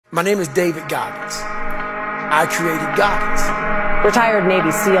My name is David Goggins. I created Goggins. Retired Navy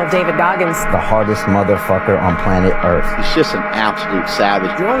SEAL David Goggins. The hardest motherfucker on planet Earth. He's just an absolute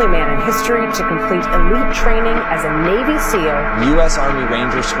savage. The only man in history to complete elite training as a Navy SEAL. U.S. Army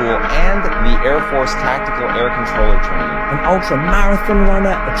Ranger School and the Air Force Tactical Air Controller Training. An ultra-marathon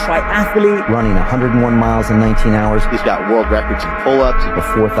runner, a triathlete. Running 101 miles in 19 hours. He's got world records in pull-ups.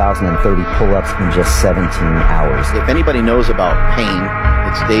 4,030 pull-ups in just 17 hours. If anybody knows about pain,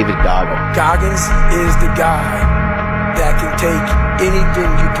 it's David Goggins. Goggins is the guy that can take anything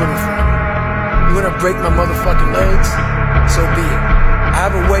you put in front of me. You wanna break my motherfucking legs? So be it. I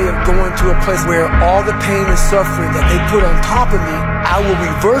have a way of going to a place where all the pain and suffering that they put on top of me, I will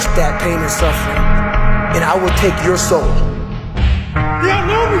reverse that pain and suffering, and I will take your soul. You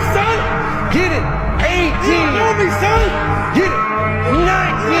don't know me, son! Get it! 18! You don't know me, son! Get it! 19!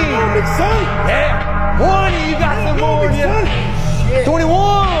 You don't know me, son! Yeah! 20, you got some more in you! 21!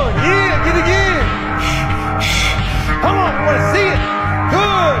 Yeah, get it again! Come on, I want to see it!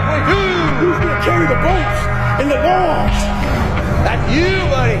 Good! 22! Who's gonna carry the boats and the logs? That's you,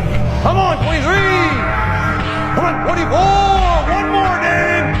 buddy! Come on, 23! Come on, 24! One more,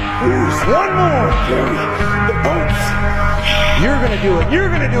 Dan! One more! Carry the boats. You're gonna do it! You're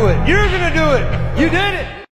gonna do it! You're gonna do it! You did it!